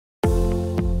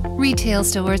Retail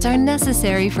stores are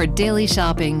necessary for daily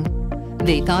shopping.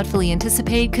 They thoughtfully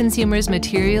anticipate consumers'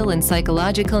 material and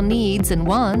psychological needs and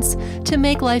wants to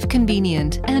make life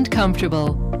convenient and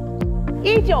comfortable.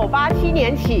 1987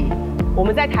年起，我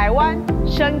们在台湾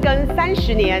深耕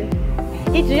30年，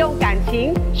一直用感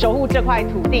情守护这块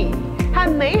土地和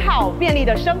美好便利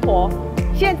的生活。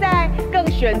现在更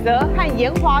选择和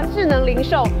研华智能零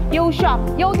售 UShop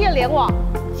优店联网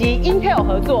及 Intel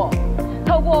合作，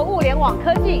透过物联网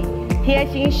科技贴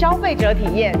心消费者体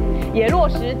验，也落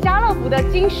实家乐福的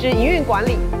精实营运管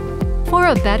理。For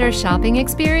a better shopping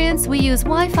experience, we use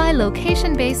Wi-Fi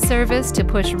location-based service to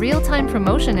push real-time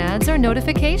promotion ads or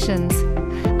notifications.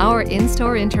 Our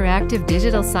in-store interactive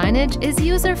digital signage is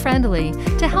user-friendly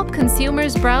to help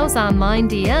consumers browse online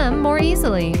DM more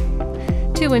easily.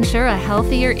 To ensure a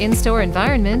healthier in-store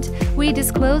environment, we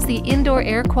disclose the Indoor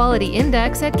Air Quality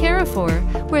Index at Carrefour,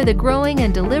 where the growing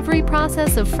and delivery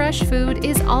process of fresh food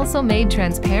is also made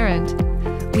transparent.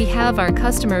 We have our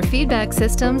customer feedback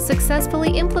system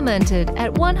successfully implemented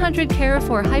at 100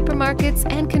 Carrefour hypermarkets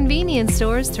and convenience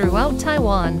stores throughout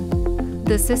Taiwan.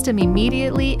 The system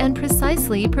immediately and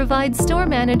precisely provides store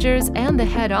managers and the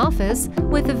head office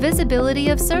with the visibility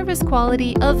of service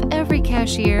quality of every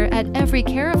cashier at every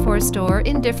Carrefour store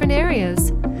in different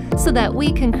areas, so that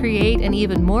we can create an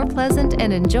even more pleasant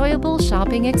and enjoyable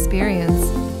shopping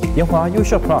experience. 研华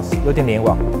UShop Plus 优店联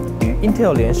网与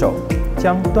Intel 联手，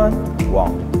将端、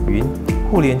网、云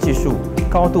互联技术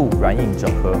高度软硬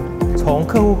整合，从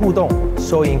客户互动、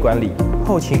收银管理、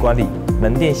后勤管理、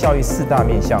门店效益4大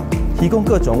面向。 提供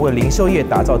各种为零售业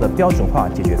打造的标准化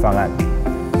解决方案，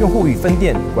用户与分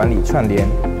店管理串联，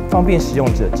方便使用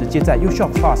者直接在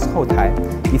UShop Plus 后台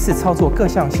一次操作各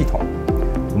项系统。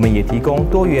我们也提供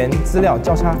多元资料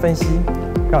交叉分析，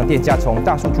让店家从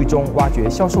大数据中挖掘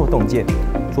销售洞见，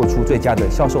做出最佳的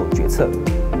销售决策。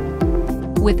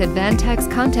 With Advantech's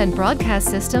content broadcast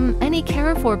system, any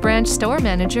Carrefour branch store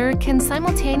manager can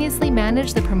simultaneously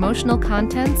manage the promotional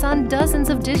contents on dozens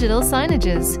of digital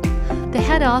signages. The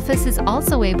head office is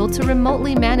also able to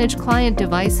remotely manage client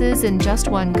devices in just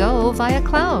one go via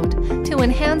cloud to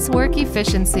enhance work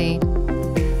efficiency.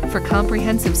 For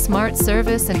comprehensive smart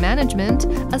service and management,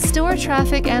 a store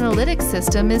traffic analytics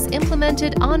system is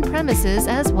implemented on premises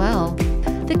as well.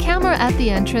 The camera at the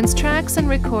entrance tracks and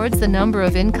records the number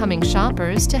of incoming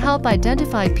shoppers to help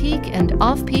identify peak and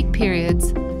off-peak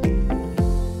periods.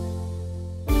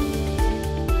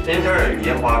 英特尔与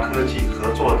研华科技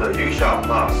合作的 UShop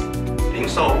Plus 零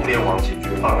售物联网解决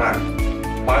方案，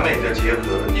完美的结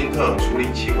合英特尔处理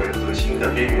器为核心的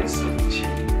边缘伺服器，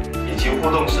以及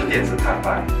互动式电子看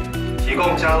板，提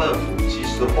供家乐福即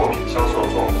时货品销售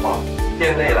状况、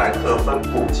店内来客分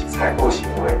布及采购行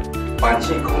为。 环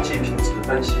境空气品质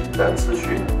分析等资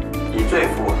讯，以最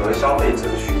符合消费者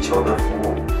需求的服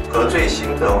务和最新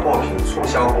的货品促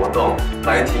销活动，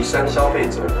来提升消费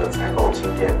者的采购经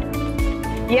验。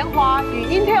研华与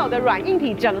Intel 的软硬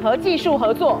体整合技术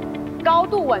合作，高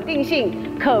度稳定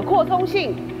性、可扩充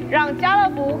性，让家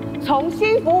乐福重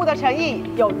新服务的诚意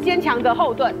有坚强的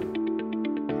后盾。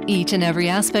Each and every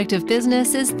aspect of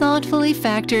business is thoughtfully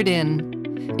factored in.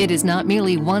 It is not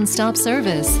merely one-stop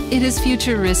service, it is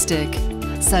futuristic.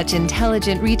 Such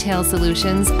intelligent retail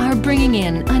solutions are bringing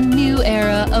in a new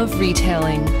era of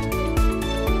retailing.